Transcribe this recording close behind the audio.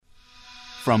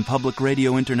From Public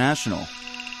Radio International,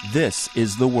 this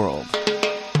is The World.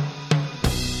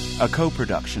 A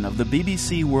co-production of the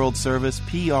BBC World Service,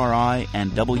 PRI,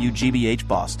 and WGBH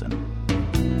Boston.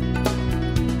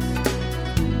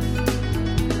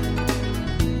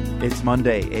 It's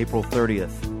Monday, April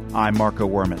 30th. I'm Marco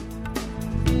Werman.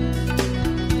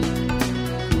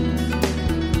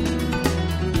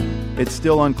 It's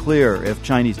still unclear if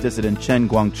Chinese dissident Chen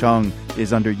Guagcheng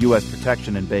is under U.S.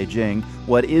 protection in Beijing.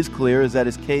 What is clear is that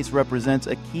his case represents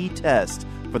a key test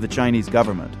for the Chinese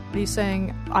government. He's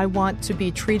saying, I want to be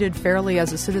treated fairly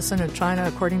as a citizen of China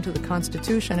according to the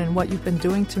Constitution, and what you've been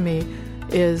doing to me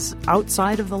is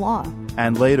outside of the law.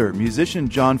 And later, musician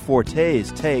John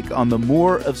Forte's take on the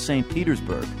Moor of St.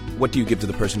 Petersburg. What do you give to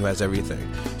the person who has everything?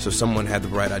 So someone had the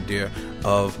bright idea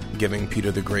of giving Peter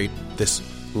the Great this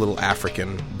little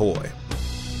African boy.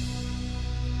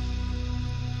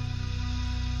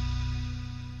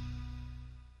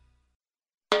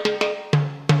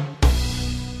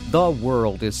 The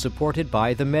World is supported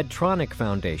by the Medtronic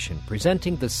Foundation,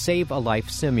 presenting the Save a Life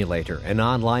Simulator, an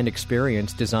online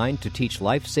experience designed to teach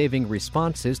life-saving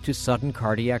responses to sudden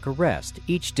cardiac arrest.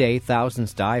 Each day,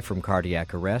 thousands die from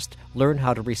cardiac arrest. Learn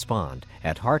how to respond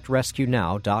at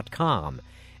heartrescuenow.com.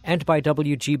 And by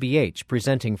WGBH,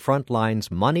 presenting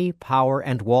Frontline's Money, Power,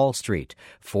 and Wall Street.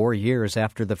 4 years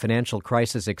after the financial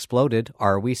crisis exploded,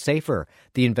 are we safer?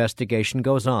 The investigation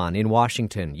goes on in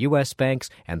Washington, U.S. banks,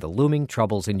 and the looming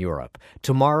troubles in Europe.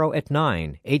 Tomorrow at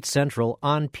 9, 8 Central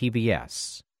on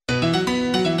PBS.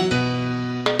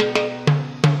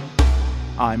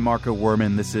 I'm Marco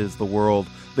Werman. This is The World.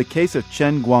 The case of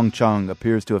Chen Guagcheng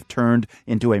appears to have turned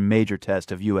into a major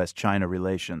test of U.S.-China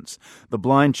relations. The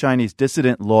blind Chinese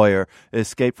dissident lawyer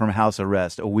escaped from house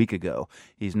arrest a week ago.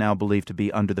 He's now believed to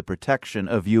be under the protection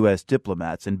of U.S.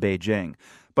 diplomats in Beijing.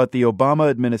 But the Obama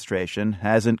administration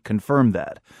hasn't confirmed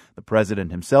that. The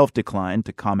president himself declined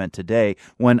to comment today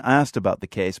when asked about the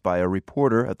case by a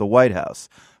reporter at the White House.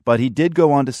 But he did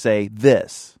go on to say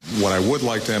this. What I would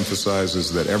like to emphasize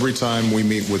is that every time we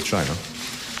meet with China,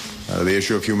 the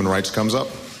issue of human rights comes up.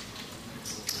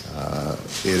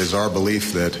 It is our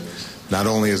belief that not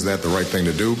only is that the right thing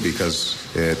to do because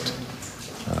it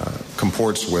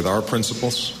comports with our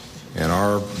principles and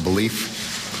our belief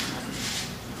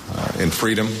in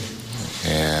freedom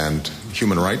and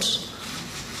human rights,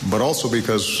 but also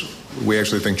because we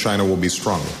actually think China will be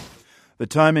stronger. The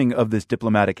timing of this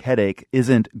diplomatic headache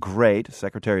isn't great.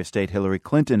 Secretary of State Hillary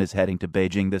Clinton is heading to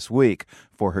Beijing this week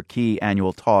for her key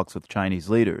annual talks with Chinese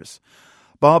leaders.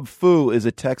 Bob Fu is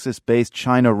a Texas-based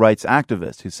China rights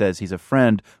activist who says he's a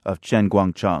friend of Chen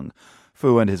Guagcheng.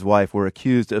 Fu and his wife were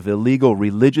accused of illegal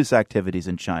religious activities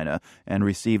in China and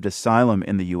received asylum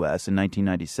in the U.S. in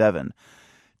 1997.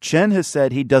 Chen has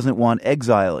said he doesn't want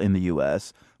exile in the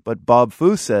U.S., but Bob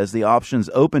Fu says the options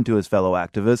open to his fellow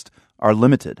activist are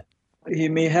limited. He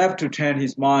may have to change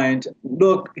his mind.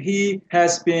 Look, he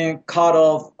has been cut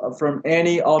off from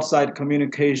any outside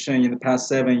communication in the past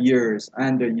 7 years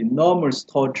under enormous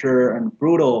torture and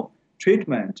brutal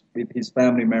treatment with his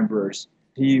family members.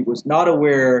 He was not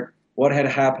aware what had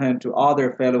happened to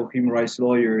other fellow human rights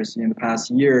lawyers in the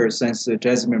past year since the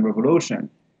Jasmine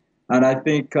Revolution. And I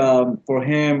think for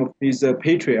him, he's a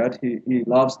patriot. He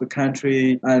loves the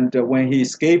country. And when he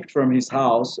escaped from his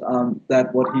house,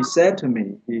 that what he said to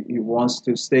me, he wants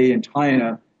to stay in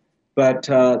China. But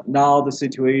now the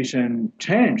situation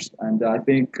changed. And I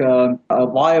think a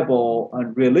viable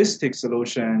and realistic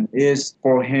solution is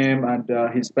for him and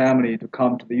his family to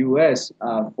come to the U.S.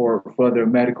 For further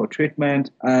medical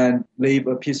treatment and live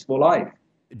a peaceful life.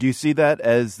 Do you see that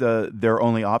as their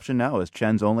only option now, as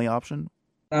Chen's only option?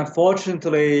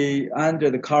 Unfortunately, under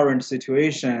the current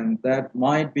situation, that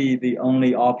might be the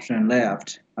only option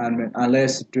left,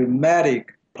 unless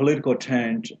dramatic political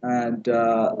change and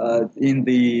in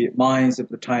the minds of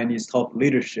the Chinese top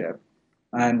leadership.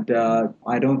 And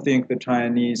I don't think the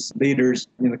Chinese leaders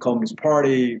in the Communist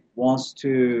Party wants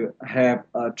to have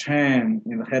Chen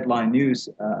in the headline news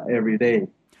every day.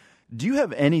 Do you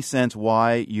have any sense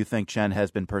why you think Chen has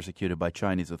been persecuted by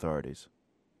Chinese authorities?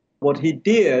 What he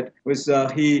did was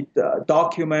he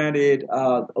documented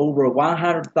over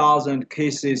 100,000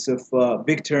 cases of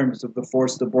victims of the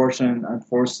forced abortion and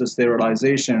forced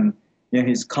sterilization in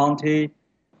his county.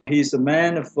 He's a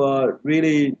man of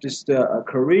really just a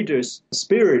courageous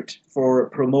spirit for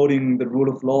promoting the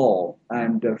rule of law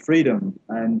and freedom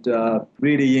and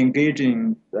really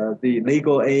engaging the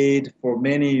legal aid for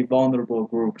many vulnerable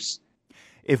groups.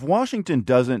 If Washington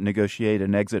doesn't negotiate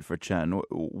an exit for Chen,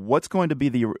 what's going to be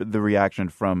the reaction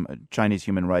from Chinese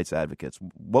human rights advocates?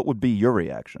 What would be your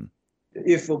reaction?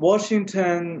 If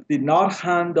Washington did not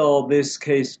handle this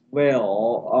case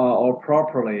well or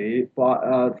properly,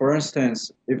 for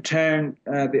instance, if Chen,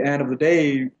 at the end of the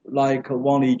day, like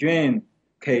Wang Lijun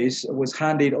case, was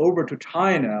handed over to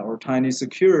China or Chinese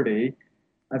security,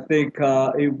 I think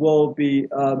it will be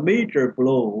a major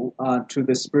blow to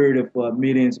the spirit of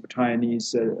millions of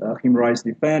Chinese human rights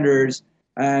defenders.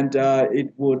 And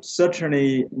it would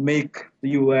certainly make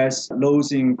the U.S.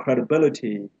 losing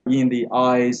credibility in the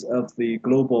eyes of the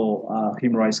global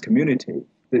human rights community.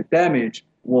 The damage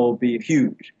will be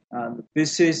huge.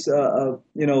 This is a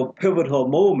pivotal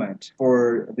moment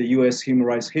for the U.S. human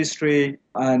rights history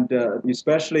and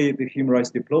especially the human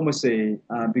rights diplomacy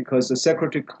because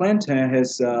Secretary Clinton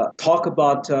has talked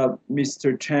about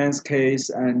Mr. Chen's case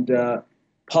and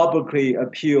publicly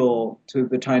appeal to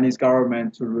the Chinese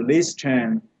government to release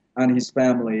Chen and his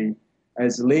family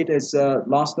as late as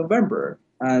last November.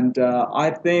 And I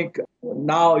think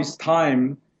now it's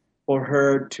time for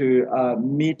her to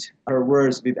meet her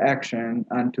words with action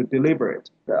and to deliver it.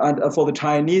 And for the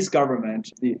Chinese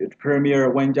government, the Premier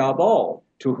Wen Jiabao,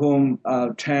 to whom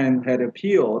Chen had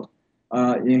appealed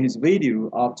in his video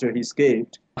after he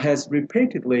escaped, has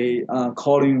repeatedly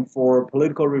calling for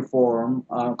political reform,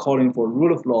 calling for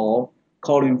rule of law,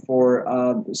 calling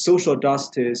for social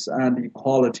justice and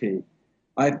equality.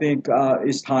 I think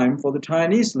it's time for the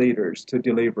Chinese leaders to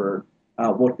deliver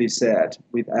what they said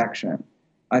with action.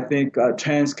 I think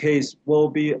Chen's case will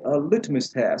be a litmus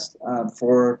test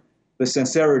for the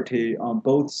sincerity on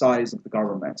both sides of the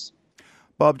governments.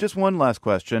 Bob, just one last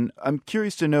question. I'm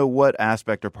curious to know what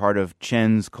aspect or part of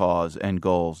Chen's cause and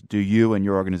goals do you and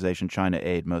your organization, China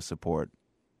Aid, most support?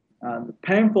 The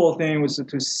painful thing was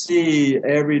to see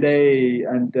every day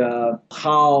and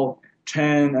how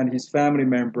Chen and his family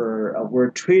member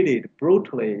were treated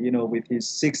brutally, with his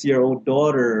 6-year-old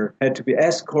daughter had to be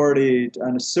escorted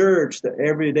and searched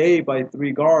every day by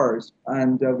 3 guards.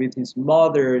 And with his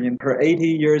mother, in her 80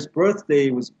 years birthday,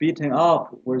 was beaten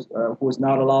up, was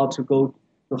not allowed to go to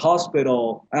the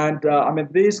hospital. And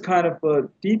these kind of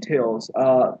details,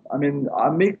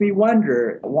 make me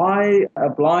wonder why a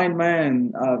blind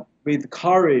man with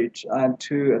courage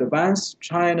to advance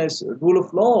China's rule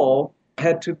of law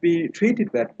had to be treated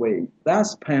that way.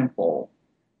 That's painful.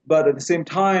 But at the same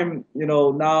time,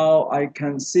 now I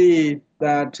can see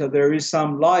that there is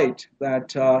some light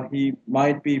that he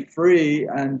might be free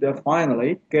and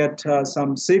finally get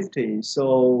some safety.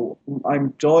 So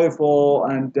I'm joyful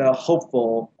and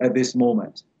hopeful at this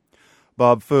moment.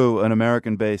 Bob Fu, an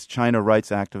American-based China rights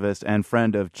activist and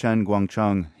friend of Chen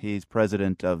Guagcheng. He's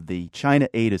president of the China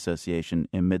Aid Association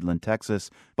in Midland,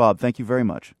 Texas. Bob, thank you very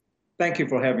much. Thank you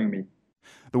for having me.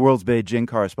 The World's Beijing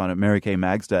correspondent Mary Kay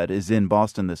Magstad is in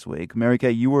Boston this week. Mary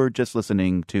Kay, you were just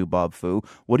listening to Bob Fu.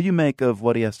 What do you make of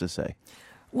what he has to say?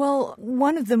 Well,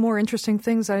 one of the more interesting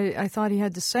things I thought he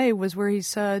had to say was where he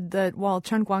said that while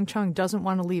Chen Guagcheng doesn't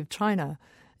want to leave China,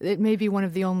 it may be one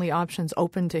of the only options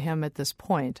open to him at this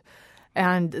point.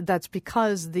 And that's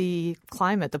because the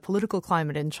political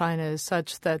climate in China is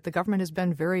such that the government has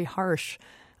been very harsh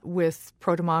with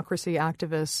pro-democracy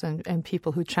activists and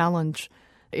people who challenge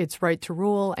its right to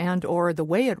rule and or the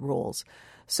way it rules.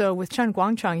 So with Chen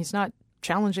Guagcheng, he's not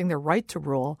challenging their right to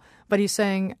rule, but he's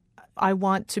saying, I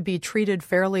want to be treated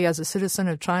fairly as a citizen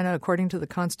of China according to the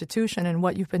Constitution, and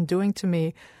what you've been doing to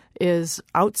me is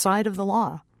outside of the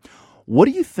law. What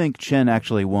do you think Chen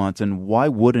actually wants, and why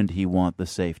wouldn't he want the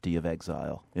safety of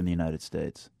exile in the United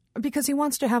States? Because he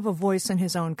wants to have a voice in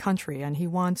his own country, and he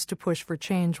wants to push for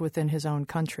change within his own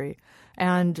country.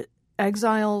 And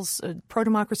exiles,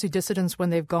 pro-democracy dissidents,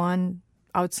 when they've gone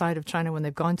outside of China, when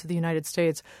they've gone to the United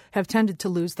States, have tended to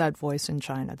lose that voice in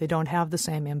China. They don't have the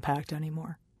same impact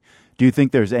anymore. Do you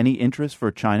think there's any interest for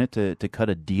China to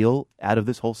cut a deal out of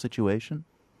this whole situation?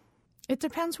 It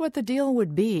depends what the deal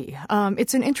would be.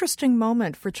 It's an interesting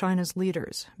moment for China's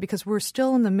leaders because we're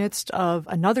still in the midst of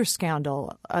another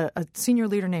scandal. A senior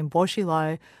leader named Bo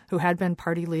Xilai, who had been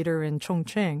party leader in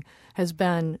Chongqing, has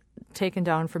been taken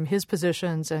down from his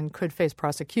positions and could face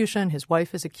prosecution. His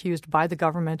wife is accused by the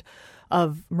government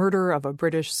of murder of a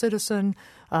British citizen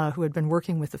who had been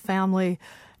working with the family.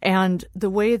 And the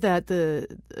way that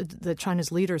the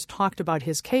China's leaders talked about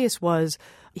his case was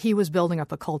he was building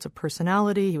up a cult of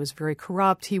personality. He was very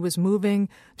corrupt. He was moving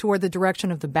toward the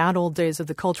direction of the bad old days of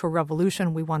the Cultural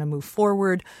Revolution. We want to move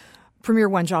forward. Premier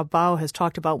Wen Jiabao has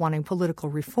talked about wanting political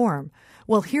reform.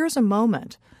 Well, here's a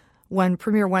moment when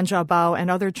Premier Wen Jiabao and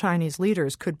other Chinese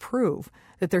leaders could prove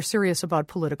that they're serious about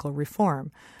political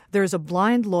reform. There's a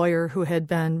blind lawyer who had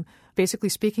been basically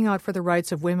speaking out for the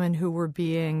rights of women who were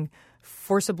being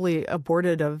forcibly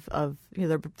aborted of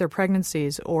their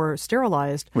pregnancies or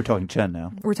sterilized. We're talking Chen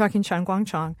now. We're talking Chen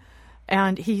Guagcheng.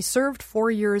 And he served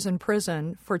 4 years in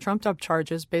prison for trumped-up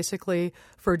charges, basically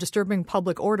for disturbing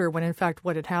public order, when in fact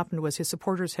what had happened was his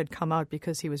supporters had come out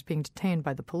because he was being detained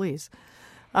by the police.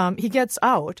 He gets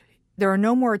out. There are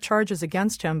no more charges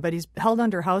against him, but he's held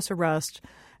under house arrest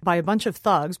by a bunch of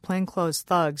thugs, plainclothes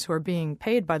thugs, who are being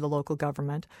paid by the local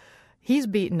government. He's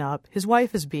beaten up. His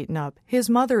wife is beaten up. His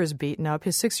mother is beaten up.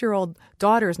 His 6-year-old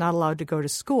daughter is not allowed to go to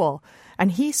school.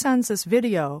 And he sends this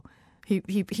video.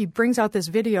 He brings out this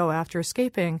video after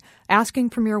escaping, asking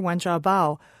Premier Wen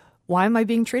Jiabao, why am I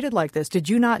being treated like this? Did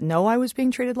you not know I was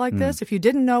being treated like this? If you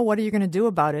didn't know, what are you going to do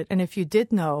about it? And if you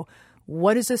did know,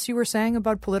 what is this you were saying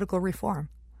about political reform?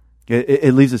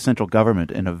 It leaves the central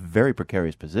government in a very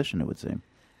precarious position, it would seem.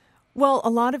 Well, a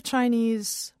lot of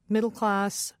Chinese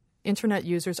middle-class Internet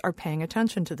users are paying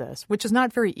attention to this, which is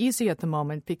not very easy at the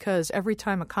moment because every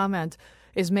time a comment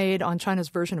is made on China's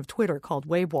version of Twitter called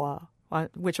Weibo,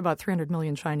 which about 300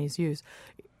 million Chinese use,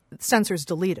 censors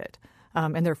delete it.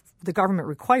 And the government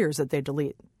requires that they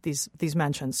delete these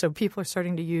mentions. So people are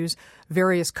starting to use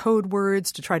various code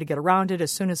words to try to get around it.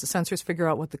 As soon as the censors figure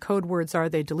out what the code words are,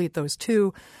 they delete those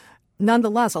too.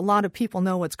 Nonetheless, a lot of people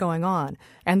know what's going on,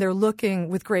 and they're looking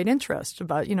with great interest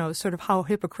about, sort of how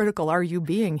hypocritical are you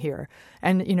being here?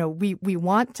 And, we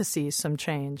want to see some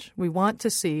change. We want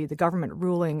to see the government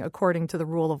ruling according to the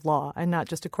rule of law and not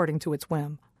just according to its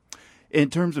whim. In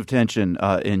terms of tension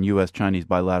in U.S.-Chinese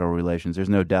bilateral relations, there's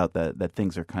no doubt that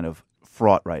things are kind of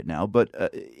fraught right now. But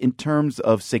in terms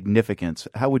of significance,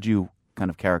 how would you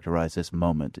kind of characterize this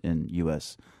moment in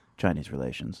U.S.-Chinese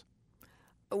relations?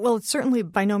 Well, it's certainly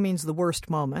by no means the worst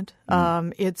moment.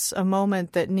 It's a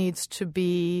moment that needs to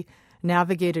be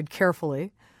navigated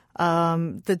carefully.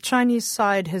 The Chinese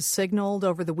side has signaled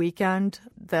over the weekend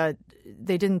that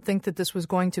they didn't think that this was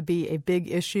going to be a big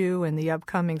issue in the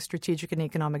upcoming strategic and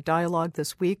economic dialogue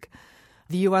this week.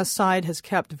 The U.S. side has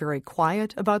kept very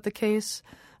quiet about the case.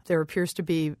 There appears to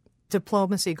be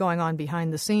diplomacy going on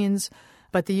behind the scenes.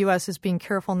 But the U.S. is being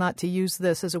careful not to use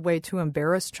this as a way to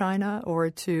embarrass China or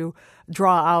to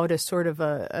draw out a sort of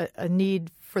a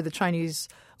need for the Chinese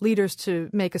leaders to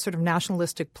make a sort of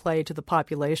nationalistic play to the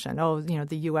population.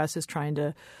 The U.S. is trying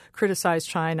to criticize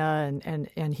China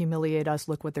and humiliate us.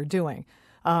 Look what they're doing.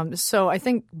 So I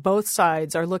think both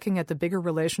sides are looking at the bigger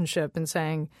relationship and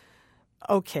saying,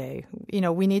 okay,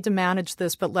 we need to manage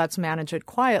this, but let's manage it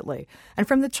quietly. And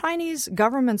from the Chinese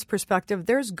government's perspective,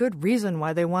 there's good reason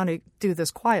why they want to do this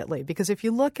quietly. Because if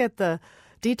you look at the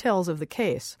details of the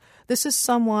case, this is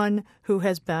someone who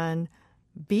has been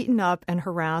beaten up and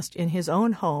harassed in his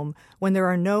own home when there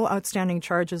are no outstanding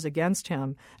charges against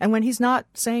him and when he's not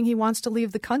saying he wants to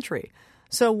leave the country.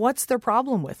 So what's their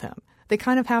problem with him? They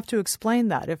kind of have to explain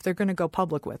that if they're going to go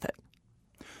public with it.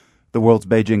 The world's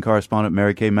Beijing correspondent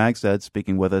Mary Kay Magstad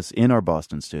speaking with us in our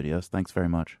Boston studios. Thanks very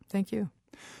much. Thank you.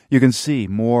 You can see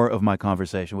more of my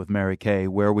conversation with Mary Kay,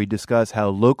 where we discuss how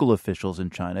local officials in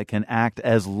China can act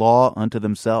as law unto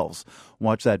themselves.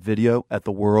 Watch that video at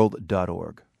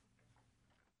theworld.org.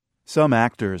 Some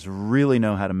actors really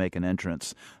know how to make an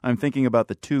entrance. I'm thinking about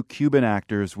the 2 Cuban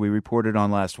actors we reported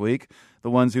on last week, the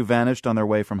ones who vanished on their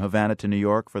way from Havana to New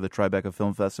York for the Tribeca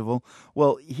Film Festival.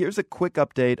 Well, here's a quick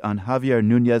update on Javier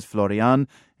Núñez-Florián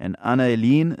and Ana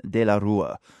Elín de la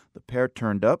Rúa. The pair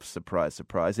turned up, surprise,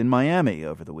 surprise, in Miami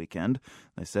over the weekend.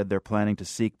 They said they're planning to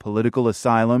seek political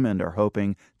asylum and are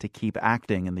hoping to keep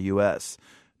acting in the U.S.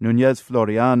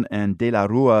 Núñez-Florián and de la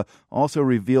Rúa also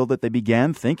revealed that they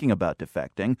began thinking about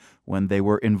defecting when they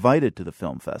were invited to the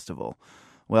film festival.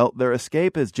 Well, their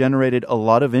escape has generated a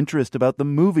lot of interest about the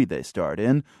movie they starred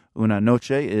in. Una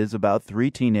Noche is about 3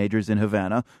 teenagers in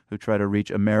Havana who try to reach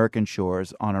American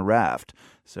shores on a raft.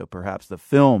 So perhaps the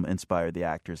film inspired the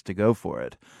actors to go for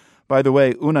it. By the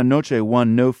way, Una Noche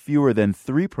won no fewer than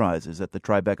 3 prizes at the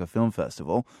Tribeca Film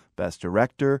Festival: Best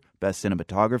Director, Best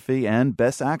Cinematography, and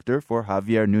Best Actor for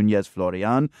Javier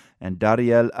Núñez-Florián and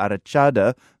Dariel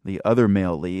Arachada, the other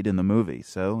male lead in the movie.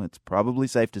 So it's probably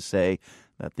safe to say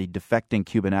that the defecting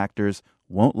Cuban actors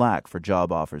won't lack for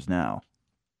job offers now.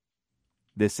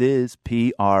 This is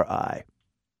PRI.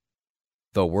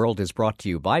 The World is brought to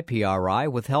you by PRI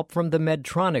with help from the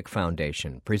Medtronic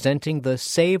Foundation, presenting the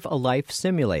Save a Life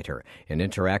Simulator, an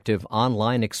interactive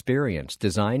online experience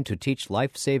designed to teach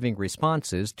life-saving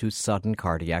responses to sudden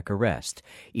cardiac arrest.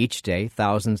 Each day,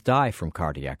 thousands die from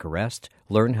cardiac arrest.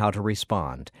 Learn how to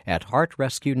respond at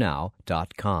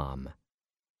heartrescuenow.com.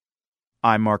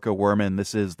 I'm Marco Werman.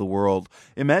 This is The World.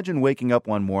 Imagine waking up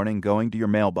one morning, going to your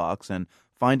mailbox, and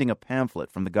finding a pamphlet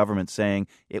from the government saying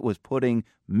it was putting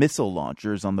missile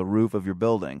launchers on the roof of your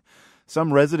building.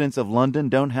 Some residents of London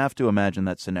don't have to imagine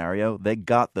that scenario. They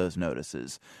got those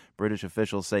notices. British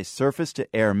officials say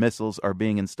surface-to-air missiles are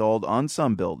being installed on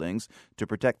some buildings to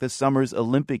protect this summer's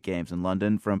Olympic Games in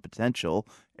London from potential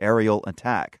aerial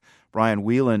attack. Brian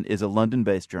Whelan is a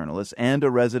London-based journalist and a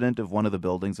resident of one of the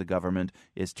buildings the government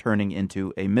is turning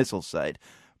into a missile site.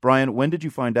 Brian, when did you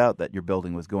find out that your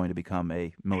building was going to become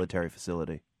a military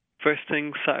facility? First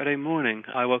thing Saturday morning,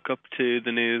 I woke up to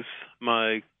the news.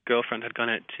 My girlfriend had gone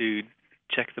out to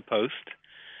check the post.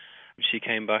 She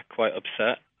came back quite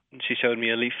upset. She showed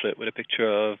me a leaflet with a picture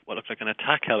of what looked like an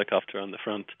attack helicopter on the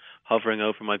front hovering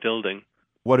over my building.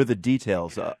 What are the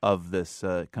details of this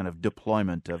kind of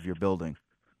deployment of your building?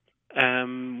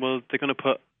 Well, they're going to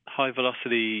put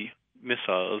high-velocity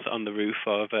missiles on the roof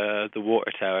of the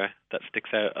water tower that sticks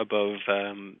out above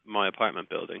my apartment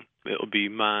building. It will be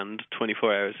manned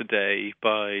 24 hours a day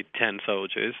by 10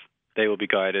 soldiers. They will be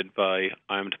guarded by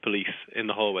armed police in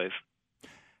the hallways.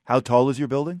 How tall is your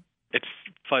building? It's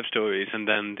 5 stories, and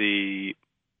then the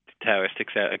tower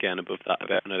sticks out again above that,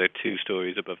 about another 2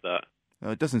 stories above that.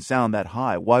 It doesn't sound that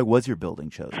high. Why was your building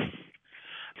chosen?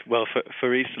 Well,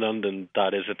 for East London,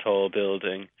 that is a tall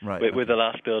building. Right. We're the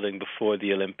last building before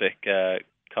the Olympic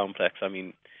complex. I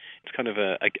mean, it's kind of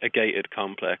a gated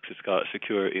complex. It's got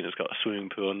security and it's got a swimming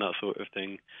pool and that sort of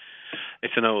thing.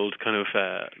 It's an old kind of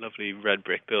lovely red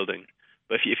brick building.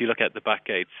 But if you look at the back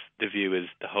gates, the view is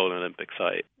the whole Olympic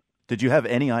site. Did you have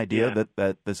any idea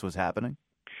that this was happening?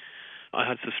 I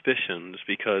had suspicions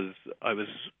because I was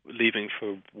leaving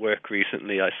for work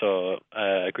recently. I saw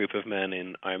a group of men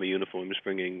in army uniforms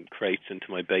bringing crates into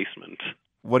my basement.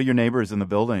 What do your neighbors in the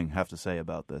building have to say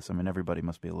about this? I mean, everybody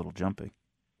must be a little jumpy.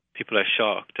 People are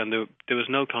shocked, and there was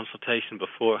no consultation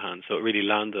beforehand, so it really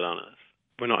landed on us.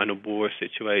 We're not in a war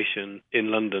situation in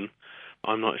London.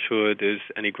 I'm not sure there's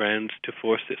any grounds to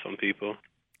force this on people.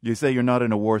 You say you're not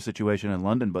in a war situation in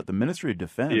London, but the Ministry of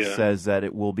Defense says that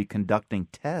it will be conducting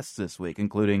tests this week,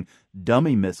 including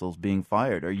dummy missiles being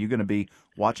fired. Are you going to be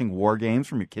watching war games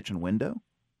from your kitchen window?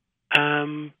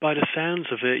 By the sounds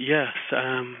of it, yes.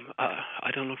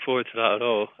 I don't look forward to that at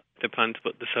all. They plan to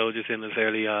put the soldiers in as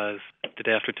early as the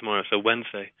day after tomorrow, so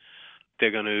Wednesday.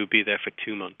 They're going to be there for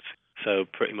 2 months. So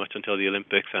pretty much until the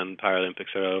Olympics and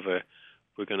Paralympics are over,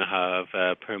 we're going to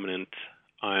have permanent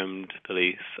armed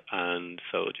police and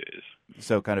soldiers.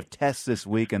 So kind of tests this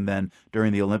week, and then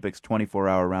during the Olympics,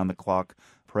 24-hour round-the-clock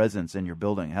presence in your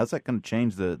building. How's that going to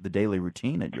change the daily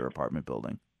routine at your apartment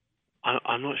building?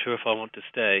 I'm not sure if I want to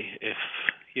stay if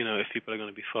people are going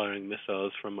to be firing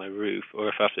missiles from my roof, or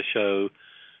if I have to show,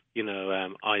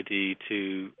 ID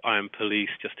to armed police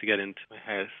just to get into my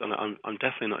house. And I'm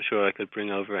definitely not sure I could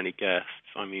bring over any guests.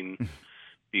 I mean, it'd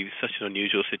be such an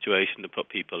unusual situation to put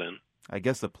people in. I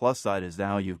guess the plus side is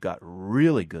now you've got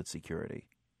really good security.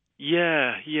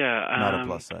 Yeah. Not a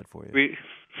plus side for you.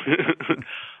 I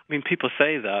mean, people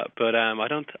say that, but I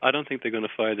don't think they're going to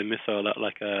fire the missile at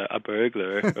like a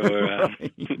burglar or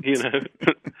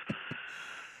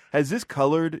Has this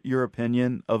colored your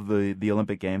opinion of the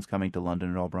Olympic Games coming to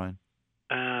London at all, Brian?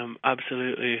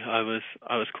 Absolutely. I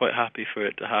was quite happy for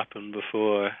it to happen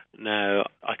before. Now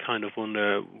I kind of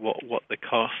wonder what the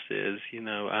cost is.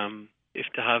 If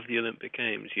to have the Olympic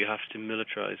Games, you have to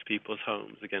militarize people's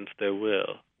homes against their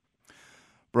will.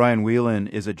 Brian Whelan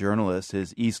is a journalist.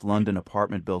 His East London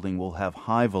apartment building will have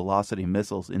high-velocity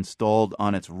missiles installed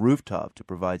on its rooftop to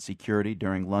provide security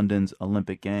during London's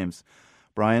Olympic Games.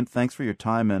 Brian, thanks for your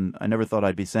time, and I never thought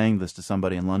I'd be saying this to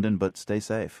somebody in London, but stay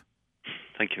safe.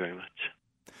 Thank you very much.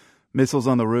 Missiles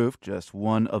on the roof, just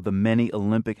one of the many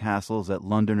Olympic hassles that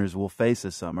Londoners will face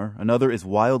this summer. Another is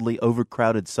wildly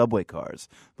overcrowded subway cars.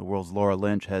 The World's Laura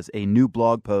Lynch has a new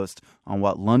blog post on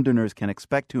what Londoners can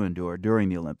expect to endure during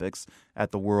the Olympics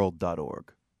at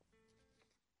theworld.org.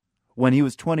 When he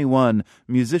was 21,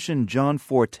 musician John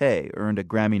Forte earned a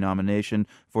Grammy nomination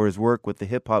for his work with the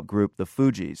hip-hop group The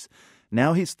Fugees.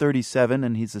 Now he's 37,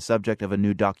 and he's the subject of a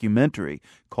new documentary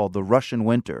called The Russian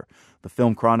Winter. The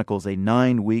film chronicles a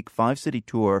 9-week, 5-city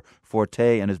tour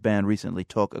Forte and his band recently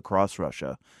took across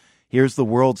Russia. Here's The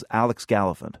World's Alex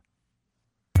Gallafant.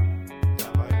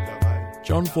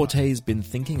 John Forte's been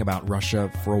thinking about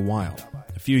Russia for a while.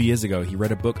 A few years ago, he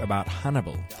read a book about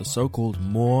Hannibal, the so-called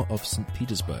Moor of St.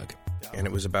 Petersburg. And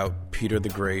it was about Peter the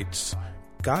Great's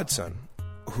godson,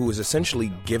 who was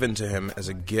essentially given to him as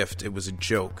a gift. It was a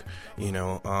joke,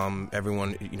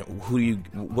 everyone,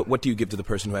 what do you give to the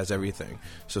person who has everything?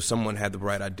 So someone had the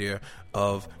bright idea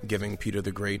of giving Peter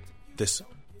the Great this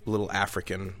little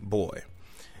African boy.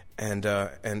 And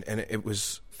it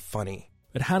was funny.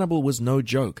 But Hannibal was no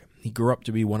joke. He grew up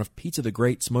to be one of Peter the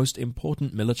Great's most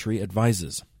important military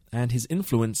advisors. and his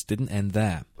influence didn't end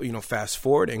there. You know, fast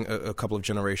forwarding a couple of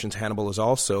generations, Hannibal is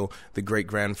also the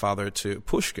great-grandfather to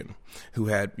Pushkin, who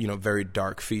had, you know, very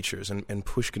dark features. And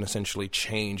Pushkin essentially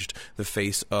changed the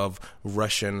face of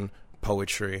Russian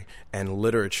poetry and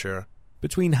literature.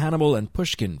 Between Hannibal and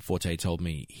Pushkin, Forte told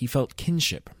me, he felt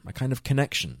kinship, a kind of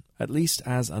connection, at least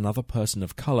as another person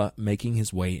of color making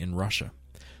his way in Russia.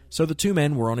 So the two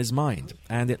men were on his mind,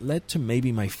 and it led to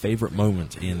maybe my favorite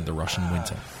moment in The Russian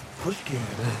Winter. Pushkin.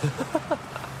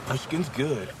 Pushkin's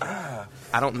good.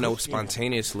 I don't know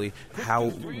spontaneously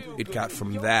how it got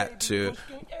from that to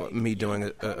me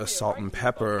doing a Salt and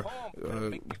Pepper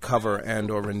cover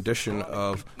and or rendition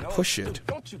of Push It.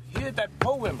 Don't you hear that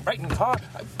poem writing hard?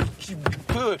 You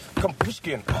good. Come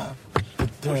Pushkin.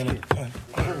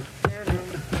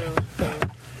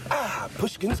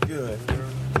 Pushkin's good.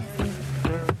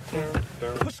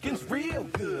 Pushkin's real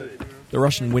good. The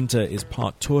Russian Winter is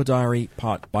part tour diary,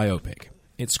 part biopic.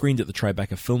 It screened at the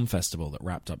Tribeca Film Festival that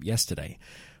wrapped up yesterday.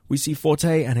 We see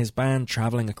Forte and his band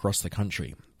traveling across the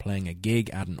country, playing a gig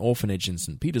at an orphanage in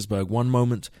St. Petersburg one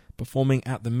moment, performing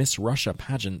at the Miss Russia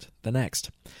pageant the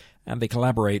next. And they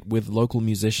collaborate with local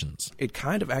musicians. It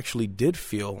kind of actually did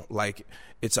feel like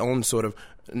its own sort of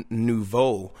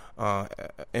nouveau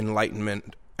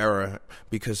Enlightenment era,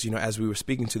 because, you know, as we were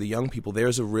speaking to the young people,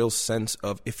 there's a real sense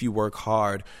of if you work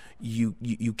hard, you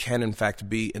can in fact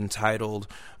be entitled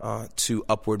to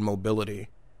upward mobility.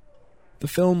 The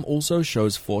film also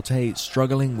shows Forte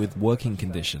struggling with working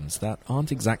conditions that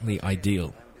aren't exactly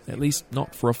ideal, at least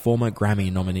not for a former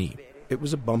Grammy nominee. It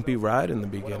was a bumpy ride in the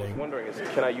beginning.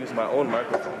 Can I use my own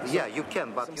microphone? Yeah, you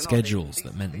can, but... Schedules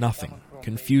that meant nothing,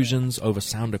 confusions over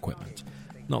sound equipment.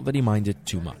 Not that he minded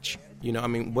too much. You know, I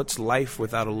mean, what's life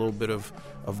without a little bit of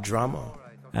drama?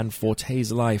 And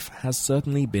Forte's life has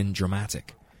certainly been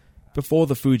dramatic. Before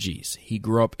the Fugees, he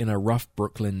grew up in a rough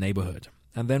Brooklyn neighborhood,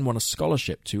 and then won a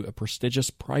scholarship to a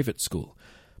prestigious private school.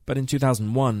 But in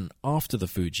 2001, after the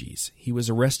Fugees, he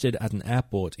was arrested at an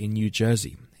airport in New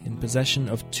Jersey in possession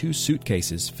of 2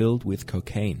 suitcases filled with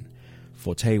cocaine.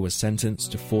 Forte was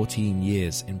sentenced to 14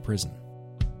 years in prison.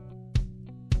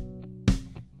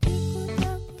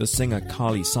 The singer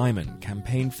Carly Simon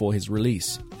campaigned for his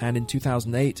release, and in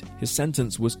 2008, his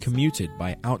sentence was commuted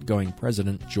by outgoing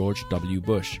President George W.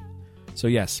 Bush. So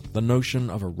yes, the notion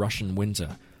of a Russian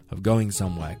winter, of going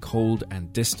somewhere cold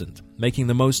and distant, making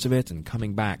the most of it and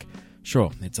coming back, sure,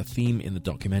 it's a theme in the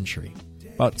documentary.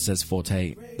 But, says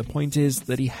Forte, the point is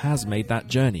that he has made that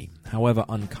journey, however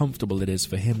uncomfortable it is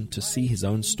for him to see his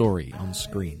own story on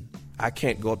screen. I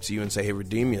can't go up to you and say, hey,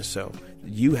 redeem yourself.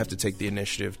 You have to take the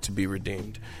initiative to be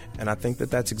redeemed. And I think that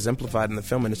that's exemplified in the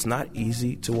film, and it's not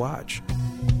easy to watch.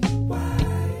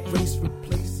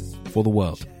 For The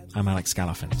World, I'm Alex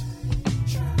Gallafent.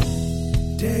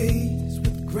 Days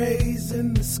with grays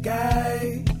in the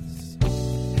skies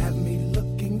have me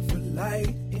looking for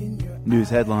light in your News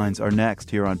headlines are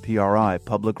next here on PRI,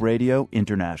 Public Radio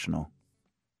International.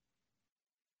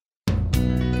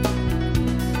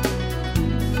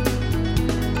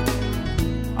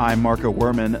 I'm Marco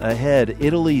Werman. Ahead,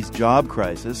 Italy's job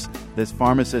crisis. This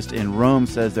pharmacist in Rome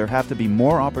says there have to be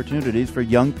more opportunities for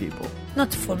young people.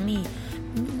 Not for me,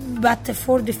 but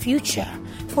for the future,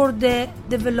 for the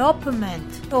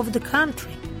development of the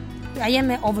country. I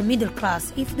am of a middle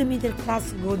class. If the middle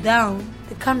class go down,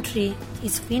 the country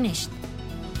is finished.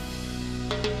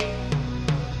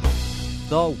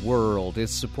 The World is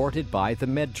supported by the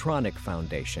Medtronic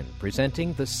Foundation,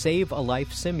 presenting the Save a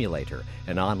Life Simulator,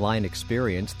 an online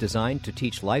experience designed to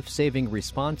teach life-saving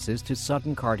responses to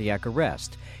sudden cardiac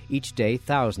arrest. Each day,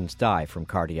 thousands die from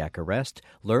cardiac arrest.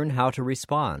 Learn how to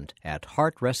respond at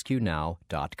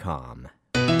heartrescuenow.com.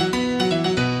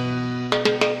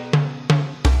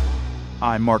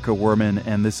 I'm Marco Werman,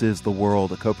 and this is The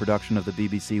World, a co-production of the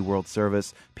BBC World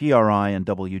Service, PRI, and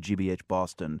WGBH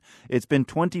Boston. It's been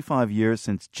 25 years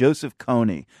since Joseph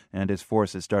Kony and his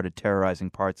forces started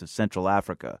terrorizing parts of Central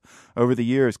Africa. Over the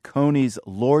years, Kony's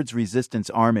Lord's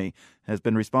Resistance Army has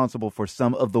been responsible for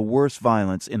some of the worst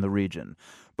violence in the region.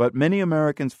 But many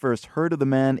Americans first heard of the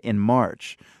man in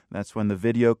March. That's when the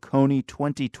video Kony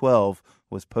 2012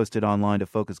 was posted online to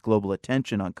focus global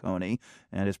attention on Kony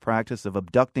and his practice of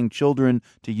abducting children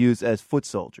to use as foot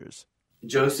soldiers.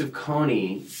 Joseph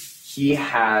Kony, he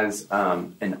has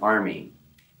an army.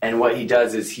 And what he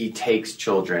does is he takes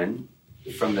children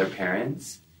from their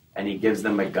parents and he gives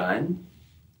them a gun.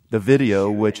 The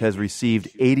video, which has received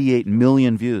 88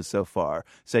 million views so far,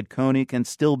 said Kony can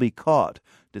still be caught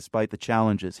despite the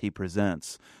challenges he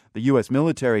presents. The U.S.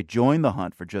 military joined the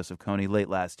hunt for Joseph Kony late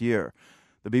last year.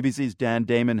 The BBC's Dan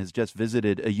Damon has just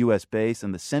visited a U.S. base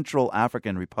in the Central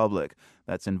African Republic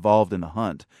that's involved in the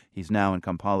hunt. He's now in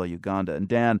Kampala, Uganda. And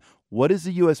Dan, what is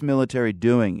the U.S. military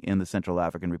doing in the Central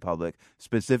African Republic,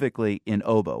 specifically in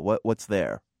Obo? What's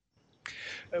there?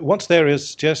 What's there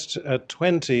is just a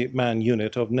 20-man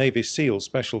unit of Navy SEAL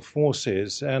Special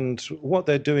Forces, and what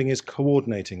they're doing is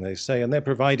coordinating, they say, and they're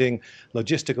providing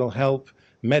logistical help,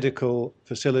 medical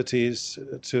facilities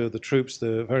to the troops,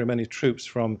 the very many troops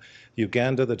from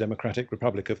Uganda, the Democratic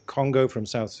Republic of Congo, from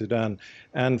South Sudan,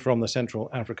 and from the Central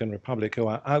African Republic, who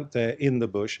are out there in the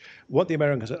bush. What the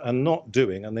Americans are not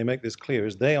doing, and they make this clear,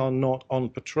 is they are not on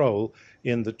patrol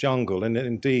in the jungle. And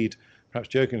indeed, perhaps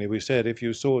jokingly, we said, if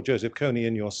you saw Joseph Kony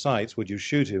in your sights, would you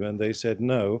shoot him? And they said,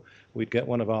 no, we'd get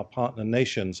one of our partner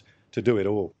nations to do it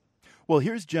all. Well,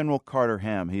 here's General Carter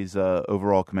Ham. He's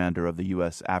overall commander of the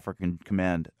U.S. African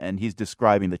Command, and he's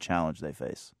describing the challenge they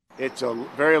face. It's a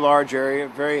very large area,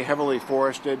 very heavily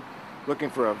forested, looking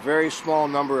for a very small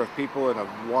number of people in a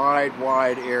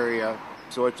wide area.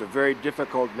 So it's a very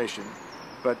difficult mission.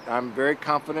 But I'm very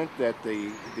confident that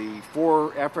the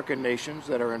 4 African nations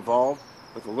that are involved,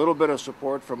 with a little bit of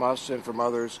support from us and from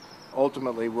others,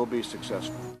 ultimately will be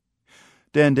successful.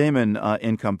 Dan Damon,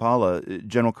 in Kampala,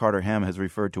 General Carter Ham has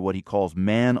referred to what he calls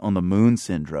man-on-the-moon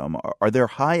syndrome. Are there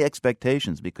high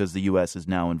expectations because the U.S. is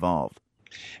now involved?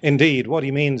 Indeed. What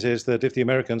he means is that if the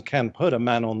Americans can put a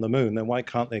man on the moon, then why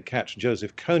can't they catch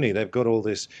Joseph Kony? They've got all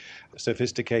this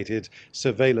sophisticated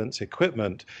surveillance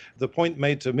equipment. The point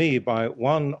made to me by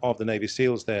one of the Navy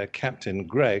SEALs there, Captain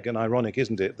Gregg, and ironic,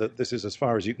 isn't it, that this is as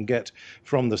far as you can get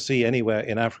from the sea anywhere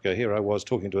in Africa. Here I was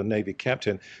talking to a Navy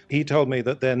captain. He told me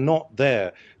that they're not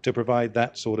there to provide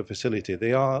that sort of facility.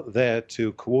 They are there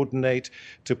to coordinate,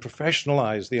 to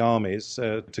professionalize the armies,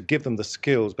 to give them the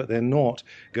skills, but they're not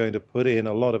going to put in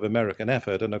a lot of American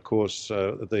effort. And of course,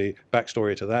 the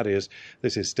backstory to that is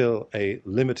this is still a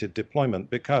limited deployment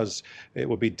because it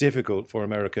would be difficult for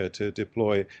America to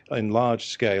deploy in large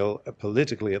scale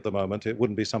politically at the moment. It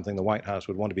wouldn't be something the White House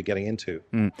would want to be getting into.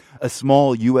 A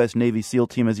small U.S. Navy SEAL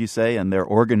team, as you say, and they're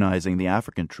organizing the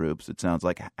African troops, it sounds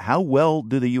like. How well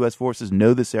do the U.S. forces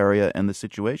know this area and the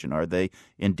situation? Are they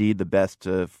indeed the best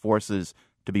forces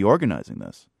to be organizing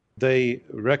this? They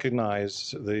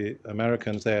recognize, the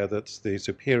Americans there, that the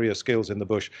superior skills in the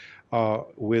bush are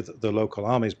with the local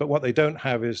armies. But what they don't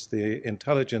have is the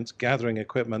intelligence gathering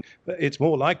equipment. It's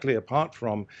more likely, apart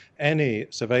from any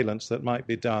surveillance that might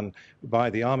be done by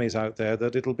the armies out there,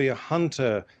 that it'll be a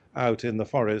hunter out in the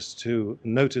forest who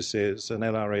notices an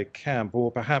LRA camp,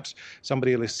 or perhaps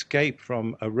somebody will escape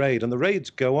from a raid. And the raids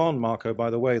go on, Marco, by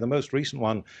the way. The most recent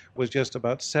one was just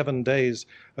about 7 days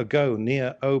ago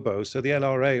near Obo. So the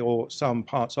LRA, or some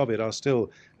parts of it, are still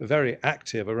very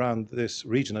active around this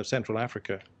region of Central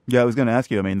Africa. Yeah, I was going to ask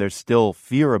you, there's still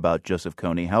fear about Joseph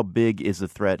Kony. How big is the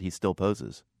threat he still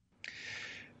poses?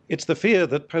 It's the fear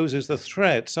that poses the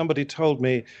threat. Somebody told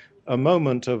me a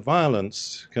moment of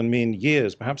violence can mean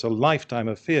years, perhaps a lifetime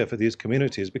of fear for these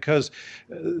communities, because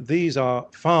these are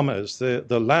farmers.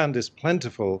 The land is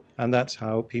plentiful, and that's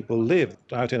how people live.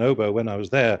 Out in Obo, when I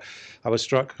was there, I was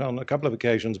struck on a couple of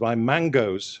occasions by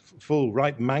mangoes, full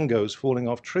ripe mangoes falling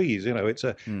off trees.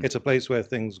 It's a place where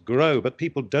things grow, but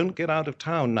people don't get out of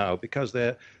town now because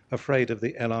they're afraid of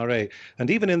the LRA. And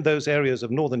even in those areas of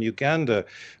northern Uganda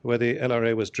where the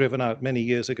LRA was driven out many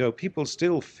years ago, people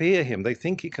still fear him. They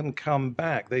think he can come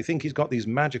back. They think he's got these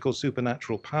magical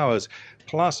supernatural powers.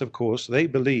 Plus, of course, they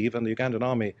believe, and the Ugandan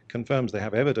army confirms they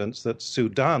have evidence, that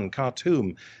Sudan,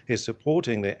 Khartoum, is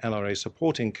supporting the LRA,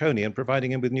 supporting Kony and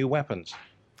providing him with new weapons.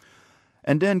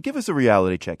 And Dan, give us a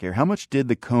reality check here. How much did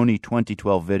the Kony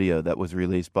 2012 video that was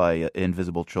released by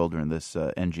Invisible Children, this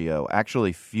NGO,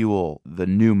 actually fuel the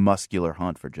new muscular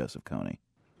hunt for Joseph Kony?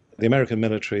 The American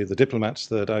military, the diplomats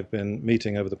that I've been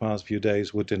meeting over the past few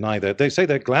days would deny that. They say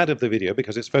they're glad of the video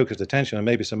because it's focused attention, and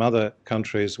maybe some other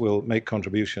countries will make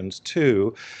contributions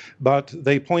too. But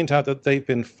they point out that they've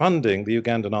been funding the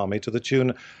Ugandan army to the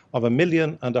tune of $1.5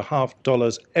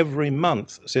 million every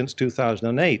month since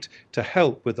 2008 to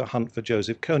help with the hunt for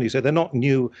Joseph Kony. So they're not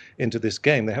new into this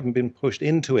game. They haven't been pushed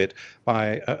into it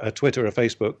by a Twitter or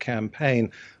Facebook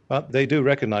campaign. But they do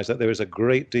recognize that there is a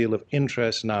great deal of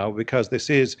interest now because this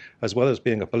is, as well as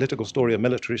being a political story, a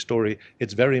military story,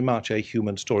 it's very much a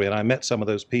human story. And I met some of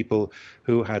those people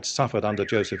who had suffered under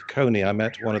Joseph Kony. I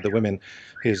met one of the women,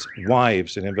 his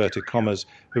wives, in inverted commas,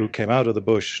 who came out of the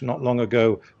bush not long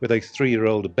ago with a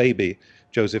 3-year-old baby,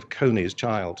 Joseph Kony's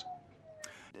child.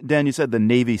 Dan, you said the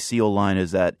Navy SEAL line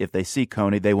is that if they see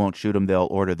Kony, they won't shoot him. They'll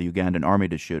order the Ugandan army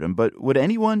to shoot him. But would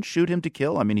anyone shoot him to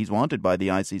kill? I mean, he's wanted by the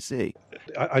ICC.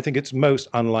 I think it's most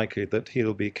unlikely that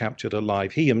he'll be captured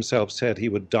alive. He himself said he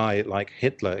would die like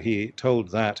Hitler. He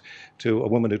told that to a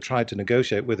woman who tried to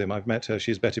negotiate with him. I've met her.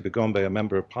 She's Betty Bigombe, a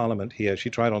member of parliament here. She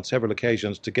tried on several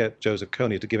occasions to get Joseph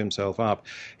Kony to give himself up.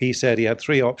 He said he had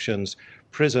three options: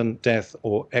 prison, death,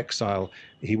 or exile.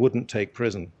 He wouldn't take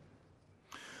prison.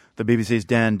 The BBC's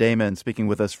Dan Damon speaking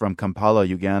with us from Kampala,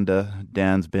 Uganda.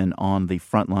 Dan's been on the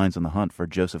front lines in the hunt for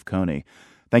Joseph Kony.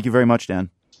 Thank you very much, Dan.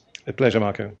 A pleasure,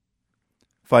 Marco.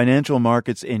 Financial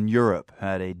markets in Europe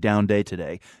had a down day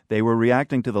today. They were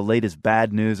reacting to the latest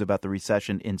bad news about the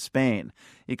recession in Spain.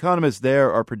 Economists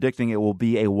there are predicting it will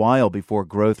be a while before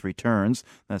growth returns.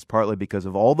 That's partly because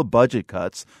of all the budget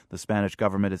cuts the Spanish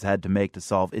government has had to make to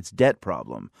solve its debt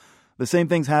problem. The same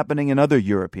thing's happening in other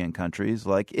European countries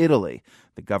like Italy.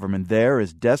 The government there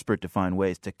is desperate to find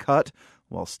ways to cut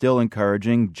while still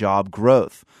encouraging job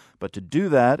growth. But to do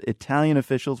that, Italian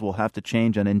officials will have to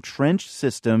change an entrenched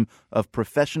system of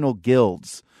professional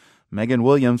guilds. Megan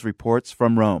Williams reports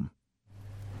from Rome.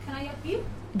 Can I help you?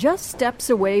 Just steps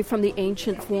away from the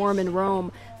ancient forum in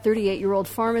Rome, 38-year-old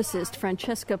pharmacist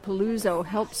Francesca Paluzzo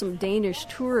helped some Danish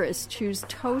tourists choose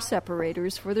toe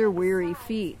separators for their weary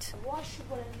feet.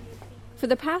 For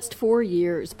the past 4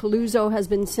 years, Paluzzo has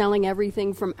been selling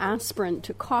everything from aspirin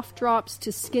to cough drops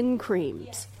to skin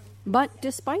creams. But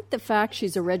despite the fact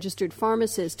she's a registered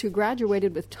pharmacist who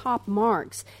graduated with top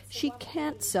marks, she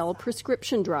can't sell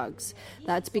prescription drugs.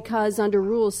 That's because under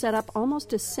rules set up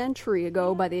almost a century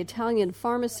ago by the Italian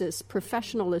Pharmacists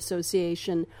Professional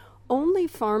Association, only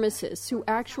pharmacists who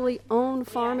actually own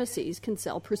pharmacies can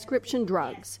sell prescription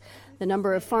drugs. The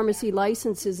number of pharmacy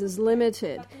licenses is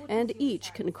limited, and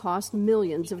each can cost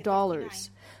millions of dollars.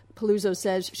 Paluzzo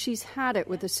says she's had it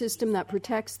with a system that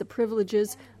protects the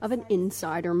privileges of an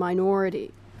insider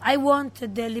minority. I want the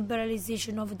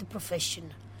liberalization of the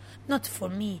profession, not for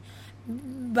me,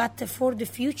 but for the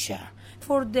future,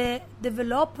 for the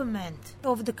development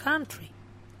of the country.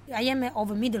 I am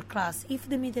of a middle class. If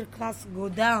the middle class go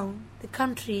down, the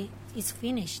country is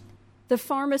finished. The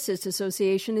Pharmacists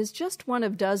Association is just one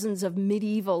of dozens of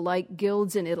medieval-like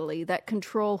guilds in Italy that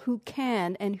control who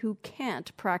can and who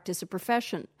can't practice a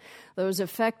profession. Those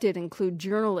affected include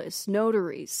journalists,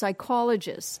 notaries,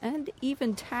 psychologists, and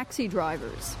even taxi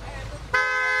drivers.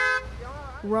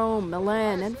 Rome,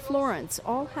 Milan, and Florence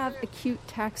all have acute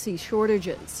taxi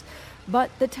shortages.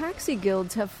 But the taxi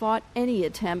guilds have fought any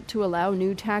attempt to allow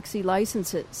new taxi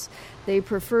licenses. They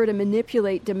prefer to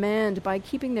manipulate demand by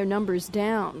keeping their numbers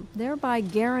down, thereby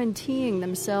guaranteeing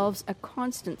themselves a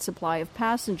constant supply of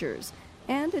passengers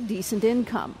and a decent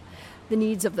income. The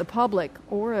needs of the public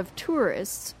or of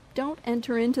tourists don't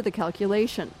enter into the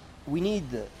calculation. We need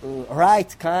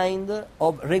right kind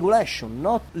of regulation,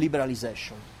 not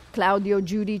liberalization. Claudio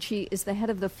Giudici is the head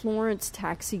of the Florence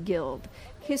Taxi Guild.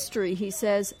 History, he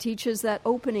says, teaches that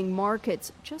opening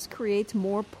markets just creates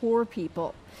more poor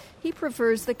people. He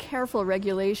prefers the careful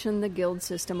regulation the guild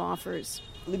system offers.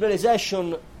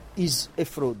 Liberalization is a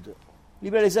fraud.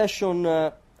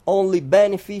 Liberalization only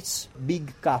benefits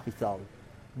big capital,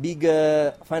 big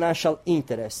financial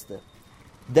interest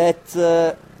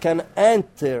that can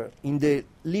enter in the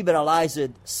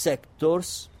liberalized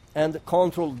sectors and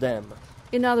control them.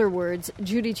 In other words,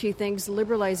 Giudici thinks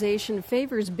liberalization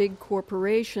favors big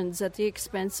corporations at the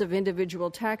expense of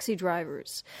individual taxi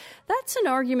drivers. That's an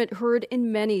argument heard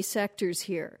in many sectors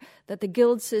here, that the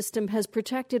guild system has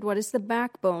protected what is the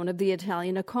backbone of the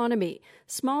Italian economy,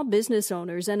 small business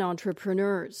owners and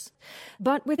entrepreneurs.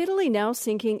 But with Italy now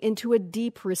sinking into a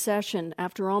deep recession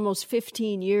after almost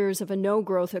 15 years of a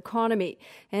no-growth economy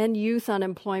and youth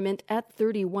unemployment at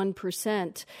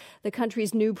 31%, the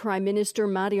country's new Prime Minister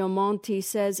Mario Monti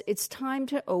says it's time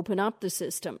to open up the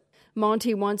system.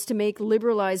 Monti wants to make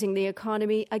liberalizing the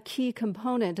economy a key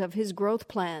component of his growth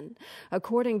plan.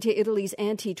 According to Italy's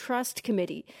antitrust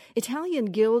committee, Italian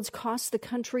guilds cost the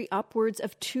country upwards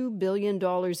of $2 billion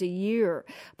a year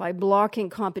by blocking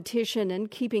competition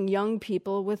and keeping young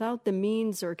people without the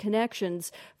means or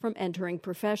connections from entering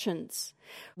professions.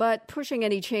 But pushing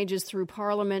any changes through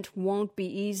Parliament won't be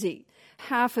easy.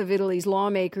 Half of Italy's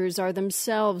lawmakers are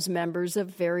themselves members of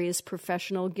various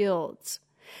professional guilds.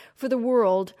 For The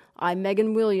World, I'm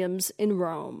Megan Williams in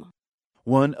Rome.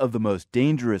 One of the most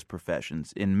dangerous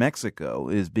professions in Mexico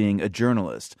is being a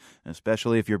journalist,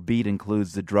 especially if your beat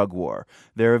includes the drug war.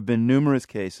 There have been numerous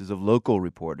cases of local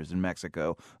reporters in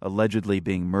Mexico allegedly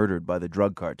being murdered by the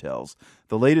drug cartels.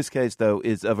 The latest case, though,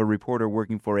 is of a reporter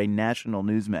working for a national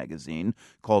news magazine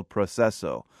called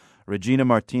Proceso. Regina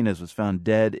Martinez was found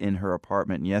dead in her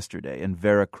apartment yesterday in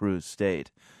Veracruz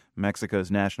State. Mexico's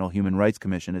National Human Rights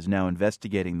Commission is now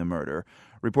investigating the murder.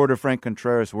 Reporter Frank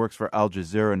Contreras works for Al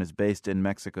Jazeera and is based in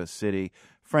Mexico City.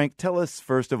 Frank, tell us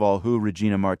first of all who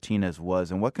Regina Martinez was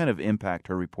and what kind of impact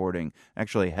her reporting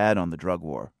actually had on the drug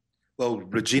war. Well,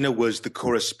 Regina was the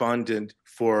correspondent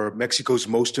for Mexico's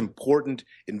most important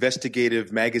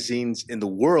investigative magazines in the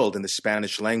world in the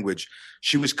Spanish language.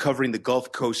 She was covering the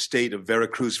Gulf Coast state of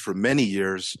Veracruz for many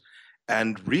years.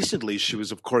 And recently, she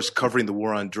was, of course, covering the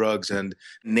war on drugs and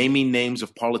naming names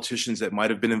of politicians that might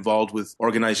have been involved with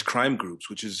organized crime groups,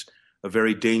 which is a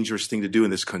very dangerous thing to do in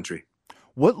this country.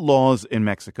 What laws in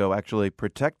Mexico actually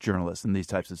protect journalists in these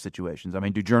types of situations? I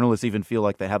mean, do journalists even feel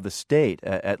like they have the state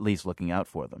at least looking out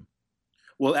for them?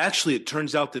 Well, actually, it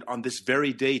turns out that on this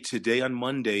very day, today on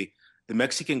Monday, the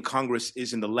Mexican Congress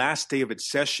is in the last day of its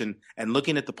session and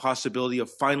looking at the possibility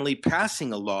of finally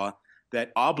passing a law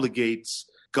that obligates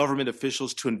government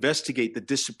officials to investigate the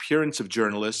disappearance of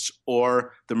journalists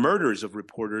or the murders of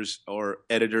reporters or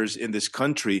editors in this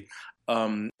country.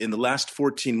 In the last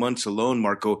 14 months alone,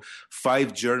 Marco,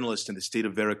 5 journalists in the state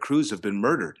of Veracruz have been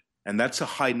murdered. And that's a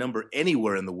high number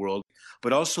anywhere in the world.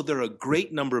 But also there are a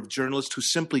great number of journalists who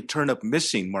simply turn up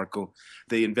missing, Marco.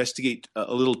 They investigate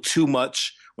a little too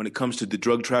much when it comes to the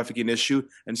drug trafficking issue,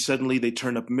 and suddenly they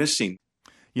turn up missing.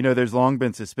 You know, there's long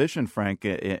been suspicion, Frank,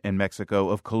 in Mexico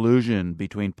of collusion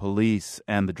between police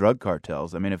and the drug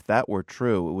cartels. I mean, if that were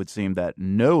true, it would seem that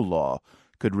no law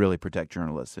could really protect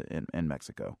journalists in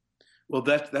Mexico. Well,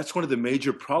 that's one of the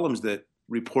major problems that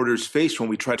reporters face when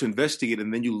we try to investigate,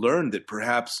 and then you learn that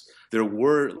perhaps there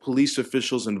were police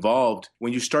officials involved.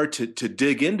 When you start to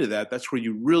dig into that, that's where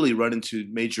you really run into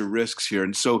major risks here.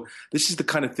 And so this is the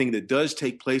kind of thing that does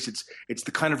take place. It's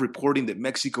the kind of reporting that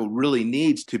Mexico really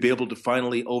needs to be able to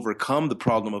finally overcome the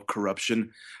problem of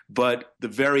corruption. But the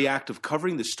very act of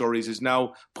covering the stories is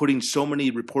now putting so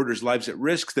many reporters' lives at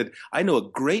risk that I know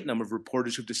a great number of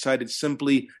reporters who've decided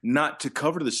simply not to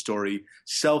cover the story.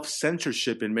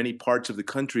 Self-censorship in many parts of the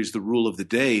country is the rule of the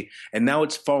day. And now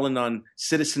it's fallen on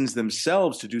citizens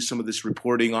themselves to do some of this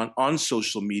reporting on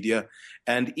social media.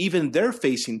 And even they're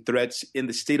facing threats. In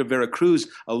the state of Veracruz,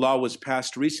 a law was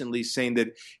passed recently saying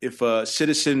that if a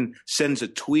citizen sends a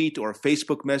tweet or a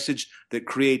Facebook message that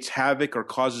creates havoc or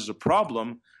causes a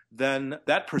problem, then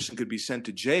that person could be sent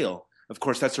to jail. Of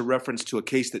course, that's a reference to a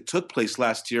case that took place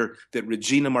last year that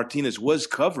Regina Martinez was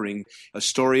covering, a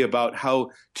story about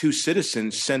how 2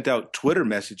 citizens sent out Twitter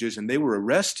messages and they were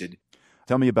arrested.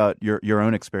 Tell me about your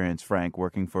own experience, Frank,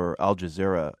 working for Al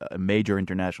Jazeera, a major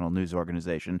international news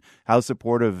organization. How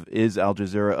supportive is Al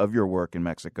Jazeera of your work in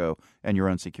Mexico and your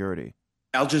own security?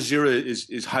 Al Jazeera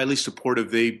is highly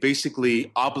supportive. They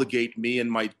basically obligate me and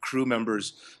my crew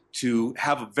members to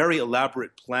have a very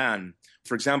elaborate plan.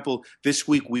 For example, this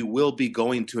week we will be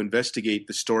going to investigate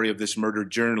the story of this murdered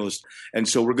journalist. And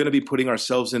so we're going to be putting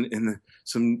ourselves in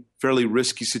some fairly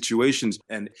risky situations.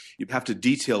 And you have to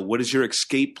detail, what is your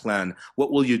escape plan?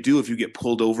 What will you do if you get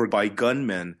pulled over by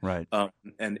gunmen? Right.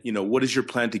 And, what is your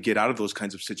plan to get out of those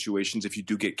kinds of situations if you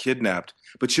do get kidnapped?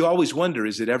 But you always wonder,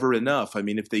 is it ever enough? I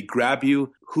mean, if they grab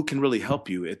you, who can really help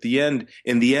you? In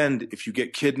the end, if you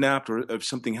get kidnapped or if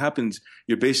something happens,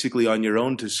 you're basically on your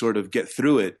own to sort of get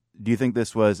through it. Do you think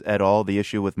this was at all the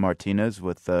issue with Martinez,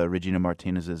 with Regina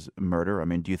Martinez's murder? I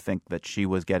mean, do you think that she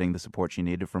was getting the support she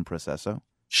needed from Proceso?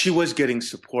 She was getting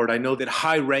support. I know that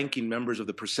high-ranking members of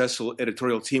the Proceso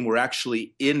editorial team were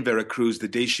actually in Veracruz the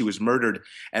day she was murdered,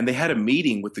 and they had a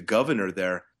meeting with the governor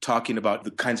there talking about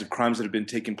the kinds of crimes that have been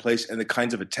taking place and the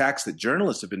kinds of attacks that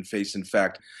journalists have been faced, in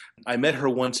fact. I met her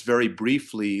once very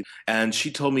briefly, and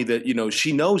she told me that,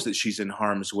 she knows that she's in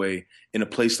harm's way in a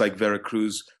place like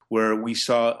Veracruz, where we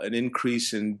saw an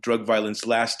increase in drug violence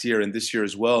last year and this year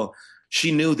as well.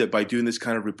 She knew that by doing this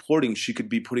kind of reporting, she could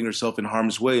be putting herself in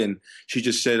harm's way. And she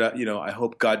just said, I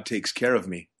hope God takes care of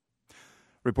me.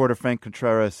 Reporter Frank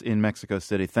Contreras in Mexico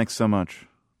City. Thanks so much.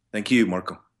 Thank you,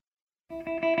 Marco.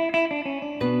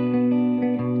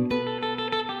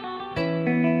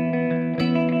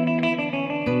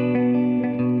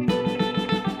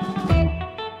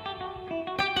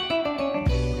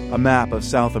 A map of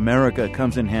South America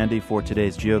comes in handy for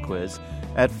today's GeoQuiz.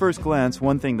 At first glance,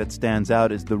 one thing that stands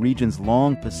out is the region's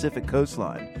long Pacific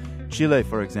coastline. Chile,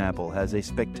 for example, has a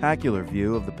spectacular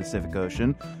view of the Pacific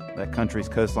Ocean. That country's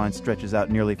coastline stretches out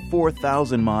nearly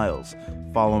 4,000 miles,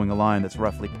 following a line that's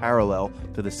roughly parallel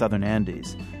to the southern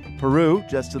Andes. Peru,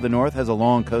 just to the north, has a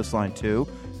long coastline too.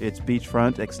 Its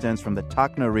beachfront extends from the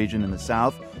Tacna region in the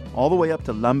south all the way up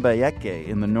to Lambayeque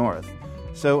in the north.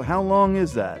 So how long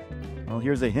is that? Well,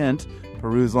 here's a hint.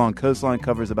 Peru's long coastline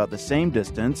covers about the same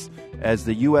distance as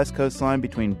the U.S. coastline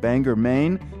between Bangor,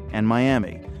 Maine, and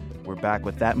Miami. We're back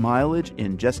with that mileage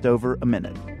in just over a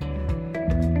minute.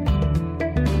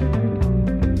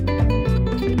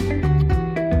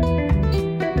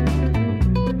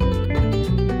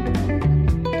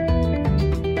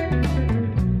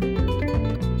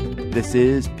 This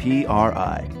is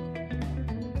PRI.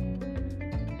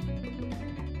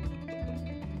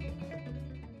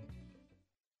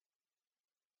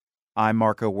 I'm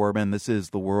Marco Werman. This is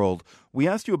The World. We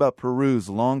asked you about Peru's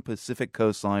long Pacific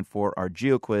coastline for our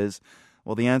GeoQuiz.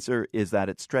 Well, the answer is that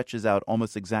it stretches out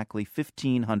almost exactly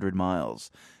 1,500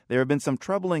 miles. There have been some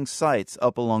troubling sights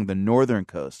up along the northern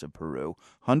coast of Peru.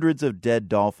 Hundreds of dead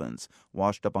dolphins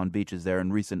washed up on beaches there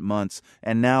in recent months,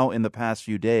 and now, in the past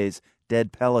few days,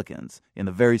 dead pelicans in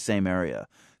the very same area.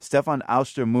 Stefan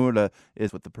Austermüller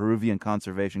is with the Peruvian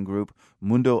conservation group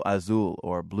Mundo Azul,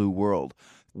 or Blue World.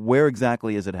 Where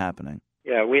exactly is it happening?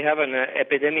 Yeah, we have an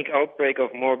epidemic outbreak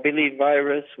of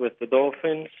morbillivirus with the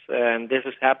dolphins, and this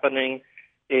is happening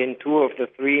in two of the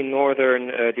three northern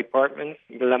departments,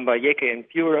 Lambayeque and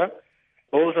Piura.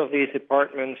 Both of these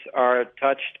departments are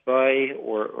touched by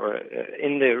or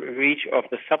in the reach of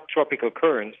the subtropical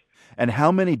currents. And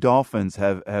how many dolphins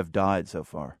have died so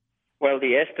far? Well,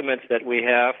 the estimates that we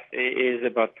have is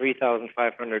about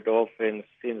 3,500 dolphins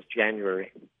since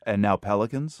January. And now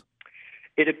pelicans?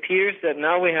 It appears that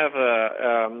now we have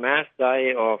a mass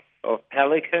die of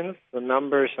pelicans. The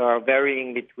numbers are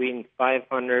varying between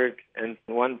 500 and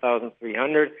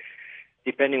 1,300,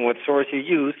 depending what source you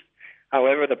use.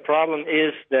 However, the problem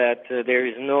is that there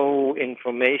is no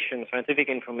information, scientific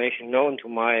information known to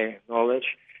my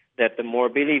knowledge, that the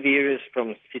morbillivirus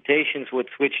from cetaceans would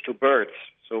switch to birds.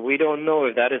 So we don't know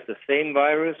if that is the same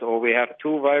virus or we have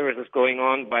two viruses going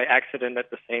on by accident at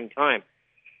the same time.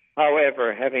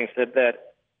 However, having said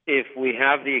that, if we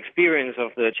have the experience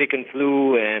of the chicken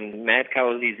flu and mad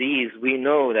cow disease, we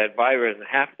know that viruses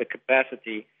have the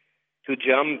capacity to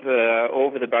jump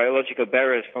over the biological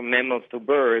barriers from mammals to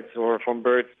birds or from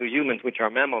birds to humans, which are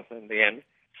mammals in the end.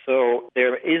 So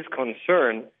there is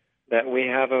concern that we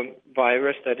have a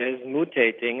virus that is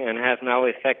mutating and has now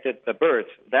affected the birds.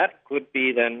 That could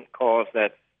be then cause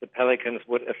that the pelicans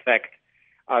would affect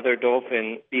other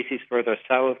dolphin species further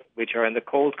south, which are in the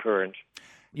cold current.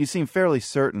 You seem fairly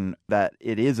certain that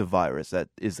it is a virus that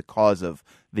is the cause of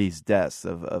these deaths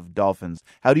of dolphins.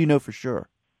 How do you know for sure?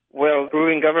 Well, the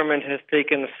Peruvian government has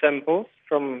taken samples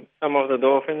from some of the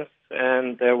dolphins,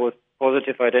 and there was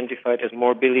positive identified as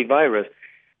morbillivirus.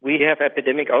 We have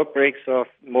epidemic outbreaks of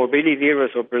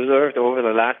morbillivirus observed over the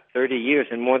last 30 years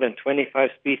in more than 25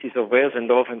 species of whales and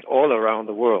dolphins all around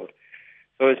the world.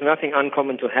 So it's nothing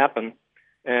uncommon to happen,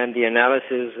 and the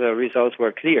analysis results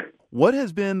were clear. What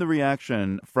has been the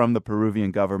reaction from the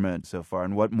Peruvian government so far,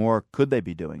 and what more could they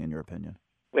be doing, in your opinion?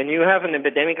 When you have an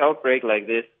epidemic outbreak like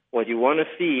this, what you want to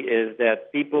see is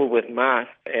that people with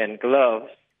masks and gloves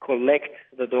collect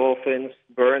the dolphins,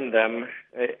 burn them,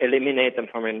 eliminate them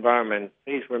from the environment.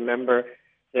 Please remember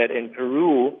that in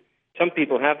Peru, some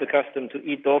people have the custom to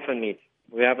eat dolphin meat.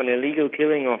 We have an illegal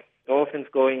killing of dolphins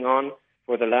going on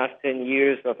for the last 10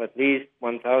 years of at least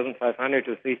 1,500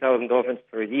 to 3,000 dolphins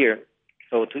per year.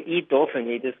 So to eat dolphin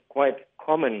meat is quite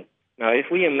common. Now, if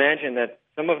we imagine that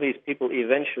some of these people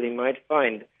eventually might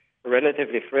find a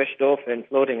relatively fresh dolphin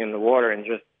floating in the water and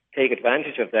just take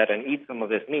advantage of that and eat some of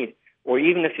this meat, or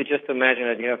even if you just imagine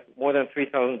that you have more than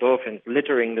 3,000 dolphins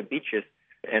littering the beaches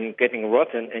and getting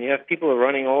rotten, and you have people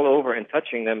running all over and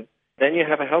touching them, then you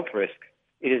have a health risk.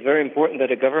 It is very important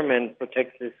that a government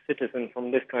protects its citizens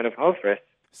from this kind of health risk.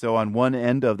 So on one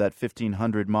end of that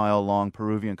 1,500-mile-long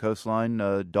Peruvian coastline,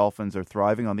 dolphins are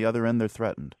thriving. On the other end, they're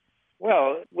threatened.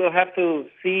 Well, we'll have to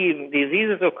see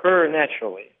diseases occur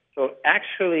naturally. So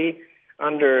actually,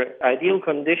 under ideal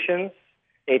conditions,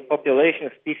 a population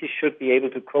of species should be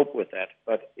able to cope with that.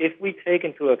 But if we take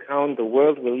into account the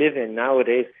world we live in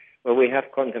nowadays, where we have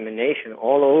contamination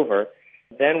all over,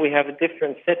 then we have a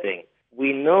different setting.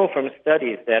 We know from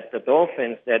studies that the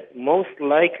dolphins that most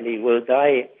likely will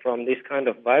die from this kind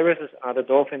of viruses are the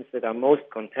dolphins that are most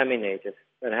contaminated,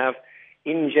 that have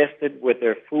ingested with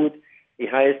their food the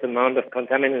highest amount of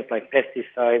contaminants like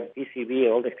pesticides, PCB,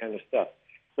 all this kind of stuff.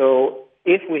 So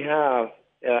if we have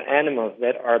animals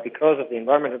that are, because of the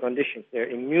environmental conditions, their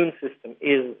immune system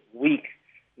is weak,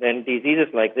 then diseases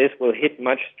like this will hit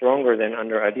much stronger than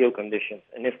under ideal conditions.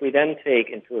 And if we then take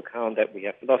into account that we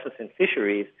have losses in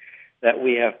fisheries, that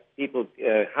we have people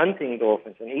hunting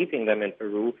dolphins and eating them in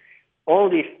Peru, all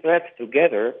these threats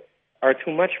together are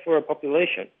too much for a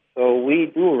population. So we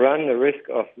do run the risk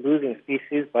of losing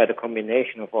species by the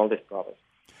combination of all these problems.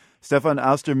 Stefan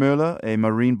Austermüller, a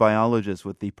marine biologist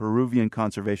with the Peruvian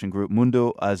conservation group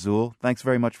Mundo Azul, thanks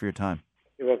very much for your time.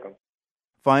 You're welcome.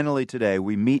 Finally today,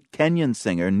 we meet Kenyan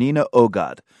singer Nina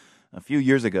Ogot. A few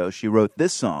years ago, she wrote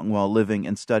this song while living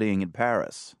and studying in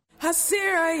Paris.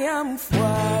 Hasira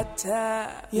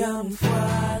yamfuata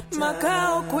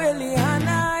makao kweli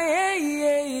hana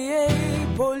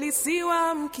polisi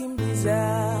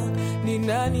wamkimbiza ni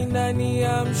nani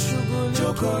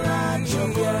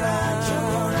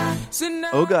amshughulikia.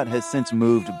 Ogot has since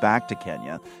moved back to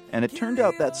Kenya, and it turned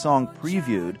out that song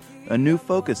previewed a new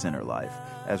focus in her life,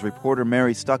 as reporter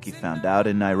Mary Stuckey found out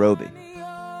in Nairobi.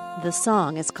 The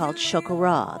song is called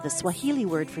Shokora, the Swahili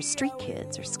word for street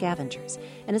kids or scavengers,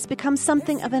 and it's become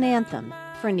something of an anthem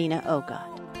for Nina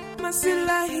Ogot.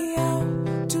 Masilahi yao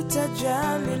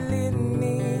tutajali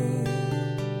lini.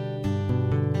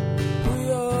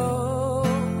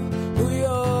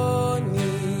 Huyo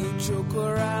ni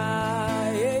chokora.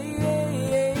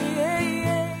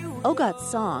 Ogot's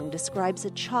song describes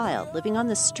a child living on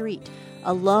the street,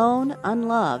 alone,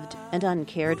 unloved, and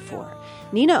uncared for.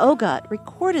 Nina Ogot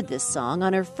recorded this song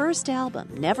on her first album,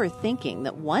 never thinking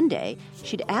that one day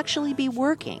she'd actually be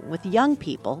working with young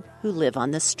people who live on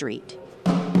the street.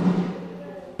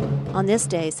 On this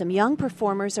day, some young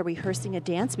performers are rehearsing a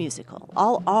dance musical.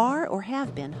 All are or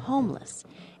have been homeless.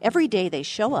 Every day they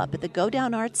show up at the Go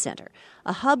Down Arts Center,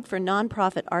 a hub for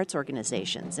nonprofit arts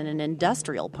organizations in an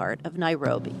industrial part of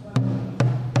Nairobi.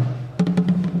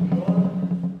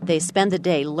 They spend the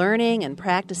day learning and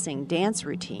practicing dance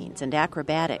routines and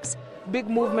acrobatics. Big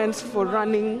movements for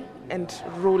running and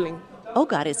rolling.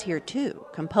 Ogot is here too,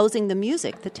 composing the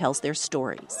music that tells their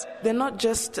stories. They're not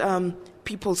just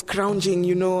people scrounging,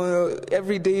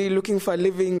 every day looking for a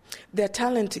living. Their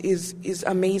talent is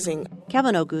amazing.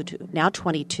 Kevin Ogutu, now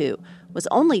 22, was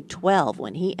only 12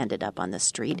 when he ended up on the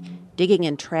street, digging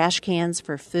in trash cans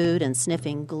for food and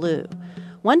sniffing glue.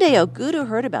 One day, Ogutu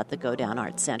heard about the Go Down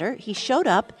Arts Center. He showed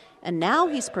up, and now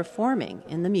he's performing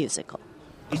in the musical.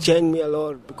 It changed me a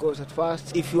lot because at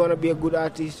first, if you want to be a good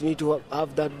artist, you need to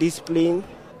have that discipline,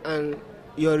 and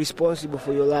you're responsible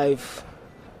for your life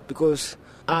because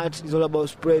art is all about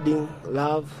spreading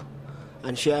love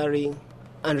and sharing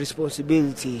and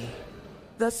responsibility.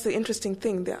 That's the interesting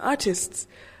thing. They're artists.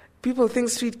 People think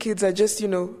street kids are just,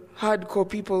 hardcore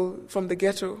people from the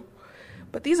ghetto.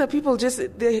 But these are people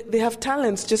they have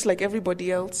talents just like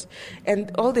everybody else.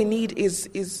 And all they need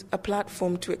is a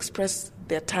platform to express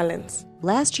their talents.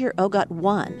 Last year, Ogot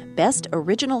won Best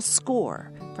Original Score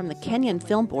from the Kenyan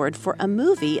Film Board for a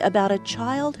movie about a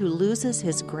child who loses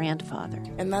his grandfather.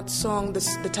 And that song,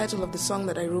 the title of the song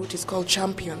that I wrote is called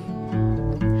Champion.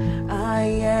 I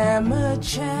am a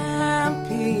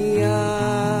champion.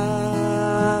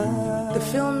 The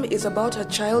film is about a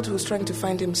child who's trying to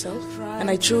find himself, and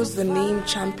I chose the name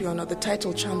Champion or the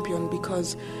title Champion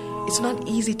because it's not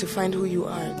easy to find who you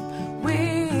are.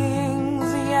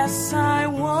 Wings, yes, I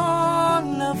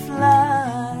wanna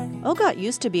fly. Ogot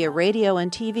used to be a radio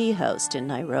and TV host in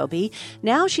Nairobi.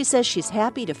 Now she says she's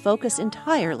happy to focus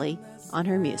entirely on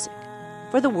her music.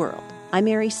 For the World, I'm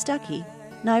Mary Stuckey,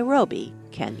 Nairobi,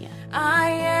 Kenya. I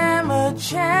am a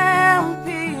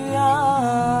champion.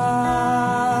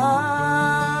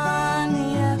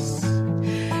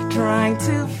 Trying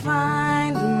to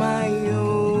find my own.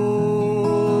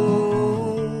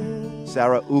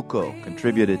 Sarah Uko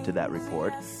contributed to that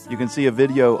report. You can see a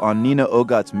video on Nina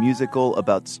Ogot's musical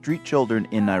about street children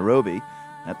in Nairobi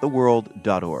at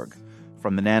theworld.org.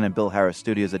 From the Nan and Bill Harris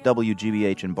studios at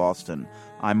WGBH in Boston,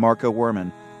 I'm Marco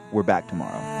Werman. We're back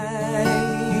tomorrow.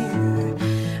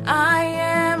 I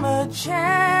am a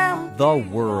champion. The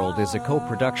World is a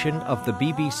co-production of the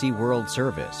BBC World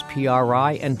Service,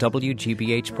 PRI, and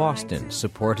WGBH Boston,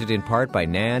 supported in part by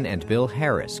Nan and Bill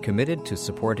Harris, committed to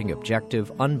supporting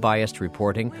objective, unbiased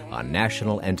reporting on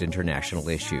national and international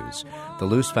issues. The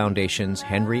Luce Foundation's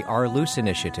Henry R. Luce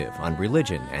Initiative on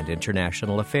Religion and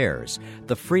International Affairs,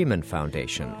 the Freeman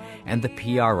Foundation, and the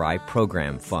PRI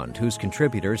Program Fund, whose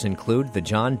contributors include the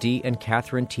John D. and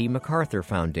Catherine T. MacArthur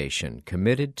Foundation,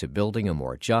 committed to building a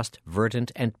more just,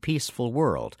 verdant, and peaceful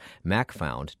world,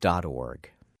 macfound.org.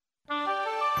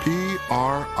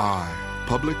 PRI,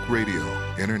 Public Radio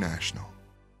International.